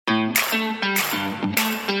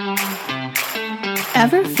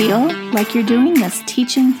Ever feel like you're doing this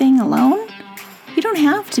teaching thing alone? You don't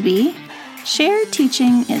have to be. Shared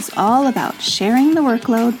teaching is all about sharing the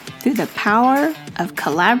workload through the power of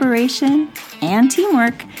collaboration and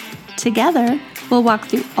teamwork. Together, we'll walk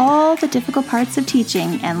through all the difficult parts of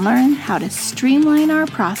teaching and learn how to streamline our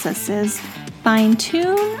processes,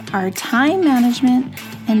 fine-tune our time management,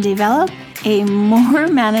 and develop a more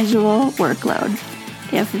manageable workload.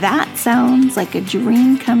 If that sounds like a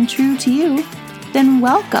dream come true to you, then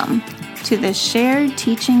welcome to the Shared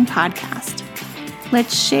Teaching Podcast.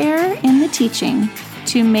 Let's share in the teaching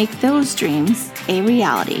to make those dreams a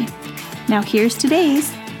reality. Now here's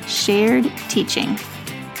today's Shared Teaching.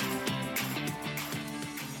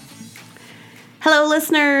 Hello,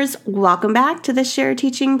 listeners. Welcome back to the Shared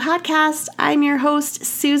Teaching Podcast. I'm your host,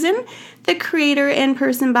 Susan, the creator and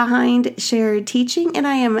person behind Shared Teaching, and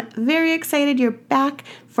I am very excited you're back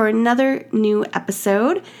for another new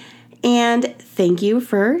episode. And thank you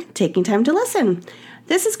for taking time to listen.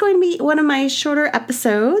 This is going to be one of my shorter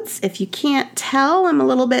episodes. If you can't tell, I'm a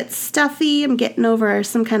little bit stuffy. I'm getting over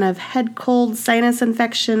some kind of head cold, sinus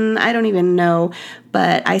infection. I don't even know,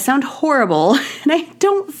 but I sound horrible and I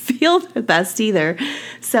don't feel the best either.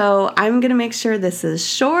 So I'm going to make sure this is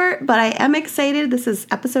short, but I am excited. This is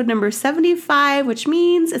episode number 75, which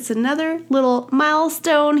means it's another little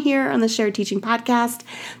milestone here on the Shared Teaching Podcast.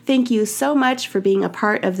 Thank you so much for being a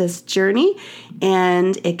part of this journey,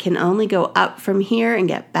 and it can only go up from here and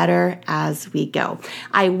get better as we go.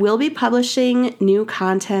 I will be publishing new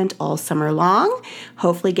content all summer long,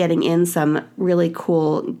 hopefully getting in some really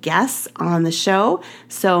cool guests on the show.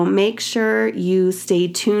 So make sure you stay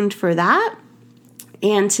tuned for that.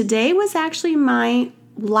 And today was actually my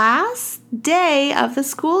last day of the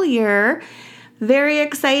school year. Very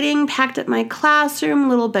exciting, packed up my classroom, a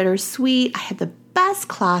little bittersweet. I had the best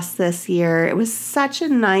class this year. It was such a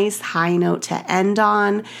nice high note to end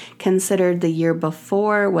on, considered the year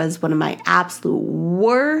before was one of my absolute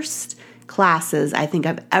worst classes I think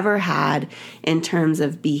I've ever had in terms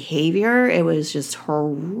of behavior. It was just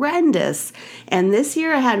horrendous. And this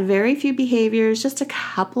year I had very few behaviors, just a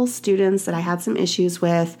couple students that I had some issues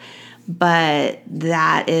with, but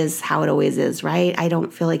that is how it always is, right? I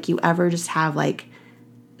don't feel like you ever just have like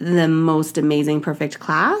the most amazing, perfect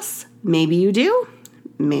class. Maybe you do.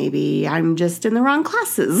 Maybe I'm just in the wrong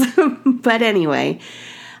classes. But anyway,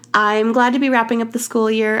 I'm glad to be wrapping up the school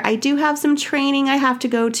year. I do have some training I have to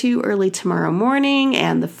go to early tomorrow morning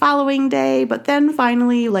and the following day. But then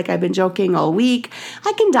finally, like I've been joking all week,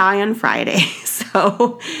 I can die on Friday.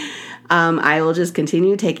 So I will just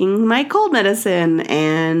continue taking my cold medicine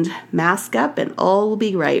and mask up and all will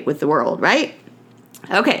be right with the world, right?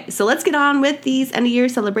 Okay, so let's get on with these end of year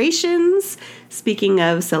celebrations. Speaking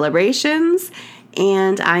of celebrations,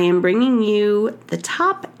 and I am bringing you the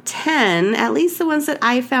top 10, at least the ones that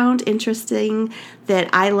I found interesting that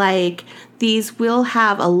I like. These will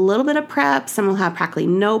have a little bit of prep. Some will have practically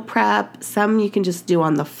no prep. Some you can just do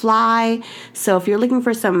on the fly. So if you're looking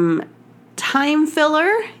for some time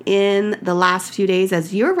filler in the last few days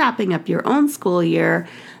as you're wrapping up your own school year,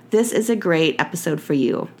 this is a great episode for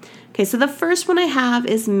you. Okay, so the first one I have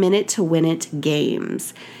is Minute to Win It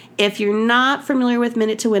games. If you're not familiar with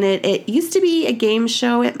Minute to Win It, it used to be a game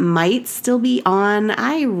show. It might still be on.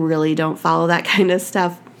 I really don't follow that kind of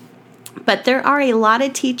stuff. But there are a lot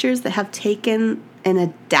of teachers that have taken and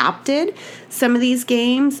adapted some of these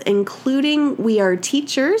games, including We Are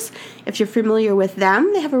Teachers. If you're familiar with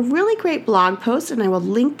them, they have a really great blog post, and I will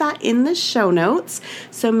link that in the show notes.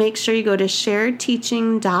 So make sure you go to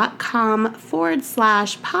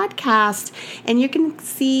sharedteaching.com/podcast, and you can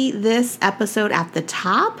see this episode at the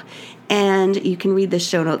top. And you can read the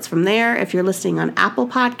show notes from there. If you're listening on Apple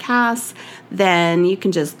Podcasts, then you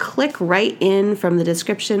can just click right in from the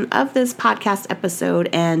description of this podcast episode,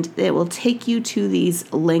 and it will take you to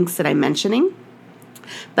these links that I'm mentioning.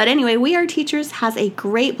 But anyway, We Are Teachers has a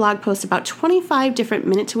great blog post about 25 different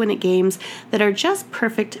Minute to Win It games that are just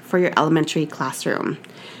perfect for your elementary classroom.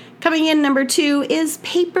 Coming in number 2 is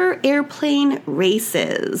paper airplane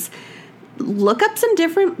races. Look up some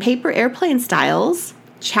different paper airplane styles,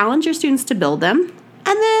 challenge your students to build them,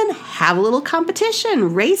 and then have a little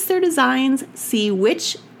competition. Race their designs, see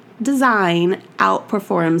which design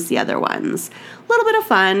outperforms the other ones. A little bit of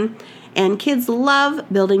fun, and kids love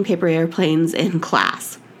building paper airplanes in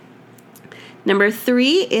class. Number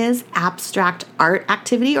 3 is abstract art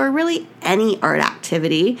activity, or really any art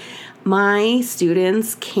activity. My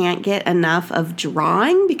students can't get enough of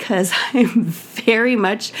drawing because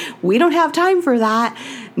we don't have time for that.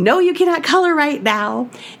 No, you cannot color right now.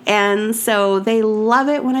 And so they love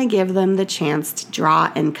it when I give them the chance to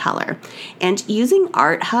draw and color. And using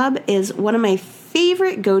Art Hub is one of my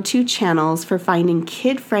favorite go-to channels for finding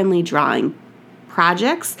kid-friendly drawing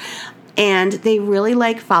projects. And they really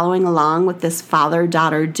like following along with this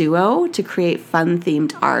father-daughter duo to create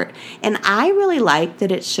fun-themed art. And I really like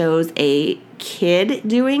that it shows a kid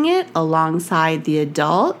doing it alongside the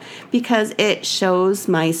adult, because it shows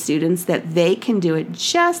my students that they can do it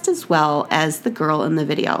just as well as the girl in the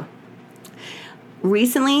video.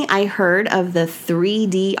 Recently, I heard of the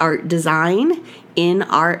 3D art design in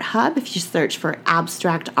Art Hub. If you search for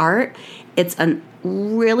abstract art, it's a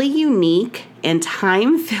really unique and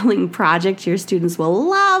time-filling project your students will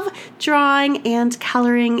love drawing and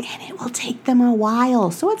coloring, and it will take them a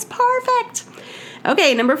while, so it's perfect.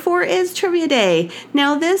 Okay, number 4 is Trivia Day.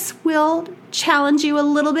 Now, this will challenge you a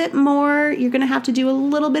little bit more. You're going to have to do a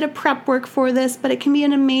little bit of prep work for this, but it can be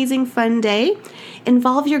an amazing, fun day.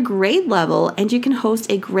 Involve your grade level, and you can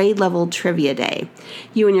host a grade level trivia day.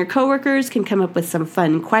 You and your coworkers can come up with some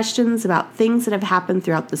fun questions about things that have happened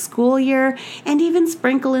throughout the school year, and even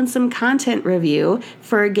sprinkle in some content review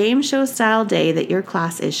for a game show style day that your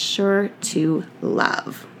class is sure to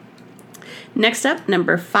love. Next up,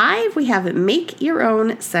 number 5, we have Make Your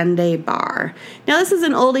Own Sundae Bar. Now, this is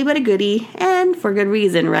an oldie but a goodie, and for good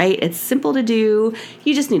reason, right? It's simple to do.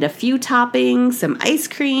 You just need a few toppings, some ice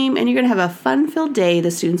cream, and you're going to have a fun-filled day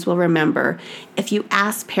the students will remember. If you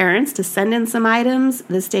ask parents to send in some items,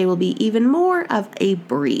 this day will be even more of a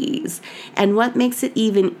breeze. And what makes it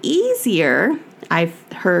even easier, I've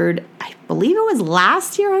heard, I believe it was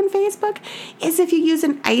last year on Facebook, is if you use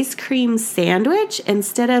an ice cream sandwich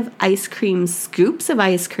instead of ice cream scoops of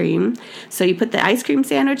ice cream. So you put the ice cream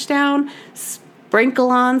sandwich down, sprinkle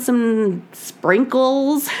on some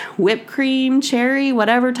sprinkles, whipped cream, cherry,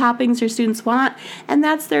 whatever toppings your students want, and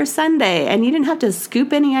that's their sundae. And you didn't have to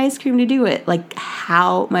scoop any ice cream to do it. Like,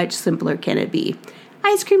 how much simpler can it be?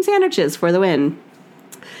 Ice cream sandwiches for the win.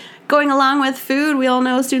 Going along with food, we all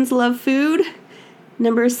know students love food.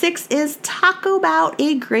 Number 6 is talk about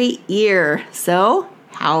a great year. So,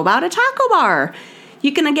 how about a taco bar?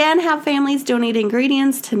 You can again have families donate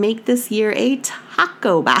ingredients to make this year a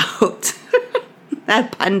taco bout.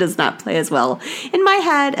 That pun does not play as well in my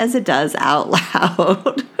head as it does out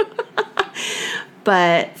loud.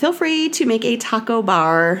 But feel free to make a taco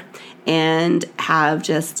bar and have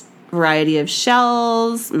just a variety of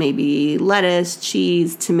shells, maybe lettuce,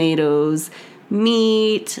 cheese, tomatoes,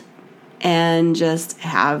 meat, and just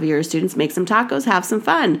have your students make some tacos, have some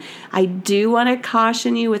fun. I do want to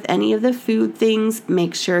caution you with any of the food things,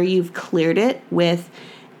 make sure you've cleared it with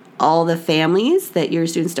all the families, that your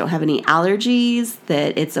students don't have any allergies,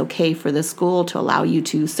 that it's okay for the school to allow you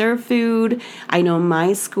to serve food. I know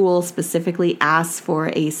my school specifically asks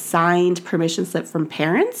for a signed permission slip from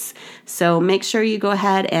parents, so make sure you go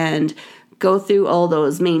ahead and go through all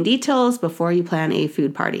those main details before you plan a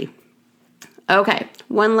food party. Okay,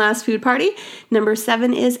 one last food party. Number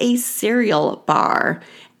 7 is a cereal bar.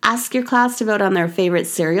 Ask your class to vote on their favorite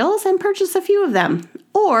cereals and purchase a few of them.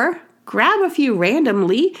 Or grab a few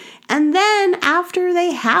randomly, and then after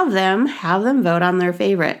they have them vote on their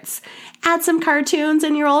favorites. Add some cartoons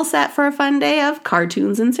and you're all set for a fun day of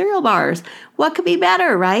cartoons and cereal bars. What could be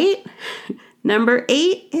better, right? Number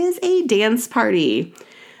 8 is a dance party.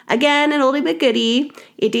 Again, an oldie but goodie.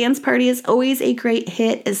 A dance party is always a great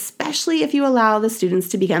hit, especially if you allow the students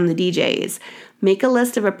to become the DJs. Make a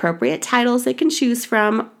list of appropriate titles they can choose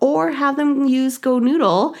from, or have them use Go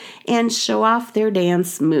Noodle and show off their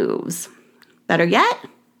dance moves. Better yet,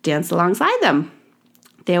 dance alongside them.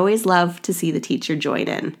 They always love to see the teacher join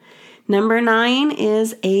in. Number 9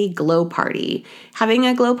 is a glow party. Having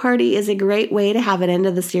a glow party is a great way to have an end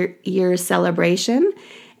of the year celebration.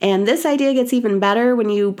 And this idea gets even better when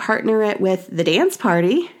you partner it with the dance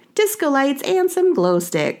party, disco lights, and some glow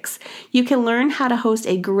sticks. You can learn how to host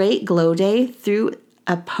a great glow day through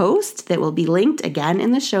a post that will be linked again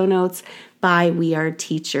in the show notes by We Are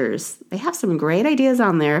Teachers. They have some great ideas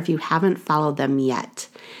on there if you haven't followed them yet.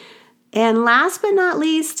 And last but not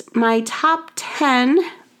least, my top 10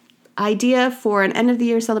 idea for an end of the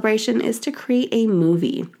year celebration is to create a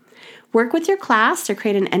movie. Work with your class to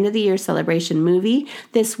create an end of the year celebration movie.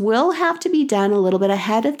 This will have to be done a little bit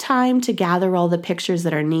ahead of time to gather all the pictures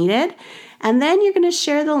that are needed. And then you're going to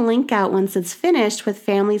share the link out once it's finished with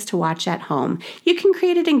families to watch at home. You can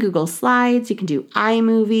create it in Google Slides, you can do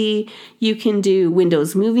iMovie, you can do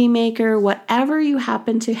Windows Movie Maker, whatever you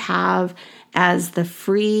happen to have as the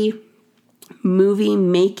free movie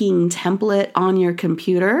making template on your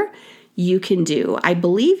computer, you can do. I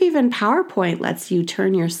believe even PowerPoint lets you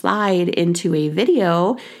turn your slide into a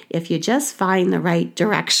video if you just find the right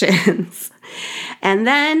directions. And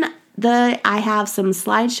then I have some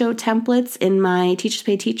slideshow templates in my Teachers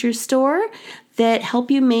Pay Teachers store that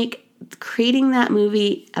help you make creating that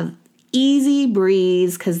movie a easy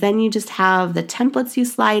breeze, because then you just have the templates you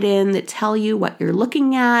slide in that tell you what you're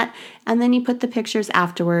looking at, and then you put the pictures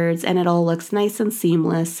afterwards and it all looks nice and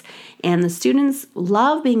seamless. And the students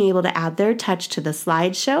love being able to add their touch to the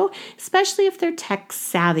slideshow, especially if they're tech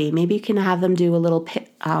savvy. Maybe you can have them do a little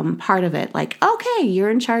part of it, like, okay,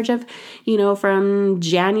 you're in charge of, from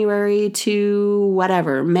January to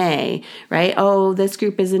whatever, May, right? Oh, this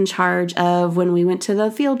group is in charge of when we went to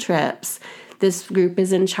the field trips. This group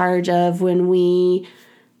is in charge of when we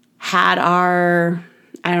had our,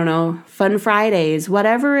 Fun Fridays.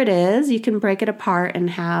 Whatever it is, you can break it apart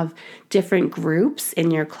and have different groups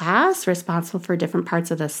in your class responsible for different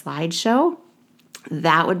parts of the slideshow.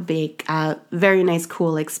 That would be a very nice,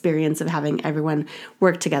 cool experience of having everyone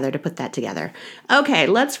work together to put that together. Okay,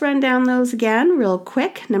 let's run down those again real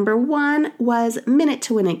quick. Number 1 was Minute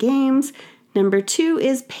to Win It games. Number 2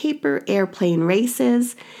 is paper airplane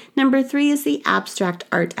races. Number 3 is the abstract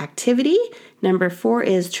art activity. Number 4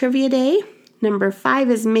 is trivia day. Number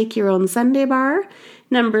 5 is make your own sundae bar.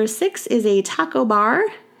 Number 6 is a taco bar.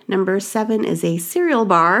 Number 7 is a cereal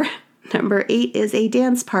bar. Number 8 is a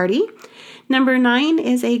dance party. Number 9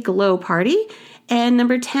 is a glow party. And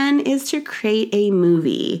number 10 is to create a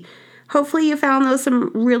movie. Hopefully you found those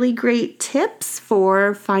some really great tips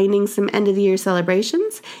for finding some end of the year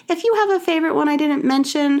celebrations. If you have a favorite one I didn't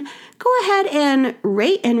mention, go ahead and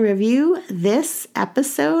rate and review this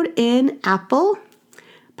episode in Apple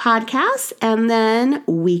Podcasts, and then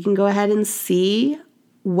we can go ahead and see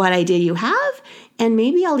what idea you have, and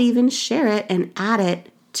maybe I'll even share it and add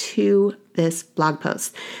it to this blog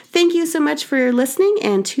post. Thank you so much for listening,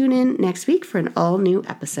 and tune in next week for an all-new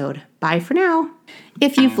episode. Bye for now.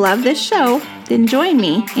 If you've loved this show, then join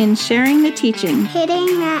me in sharing the teaching,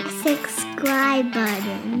 hitting that subscribe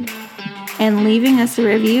button, and leaving us a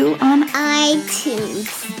review on iTunes,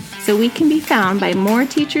 so we can be found by more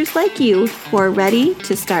teachers like you who are ready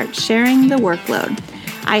to start sharing the workload.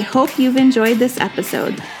 I hope you've enjoyed this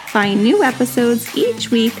episode. Find new episodes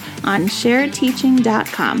each week on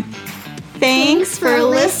sharedteaching.com. Thanks for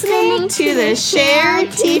listening to the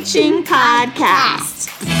Shared Teaching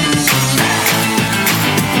Podcast.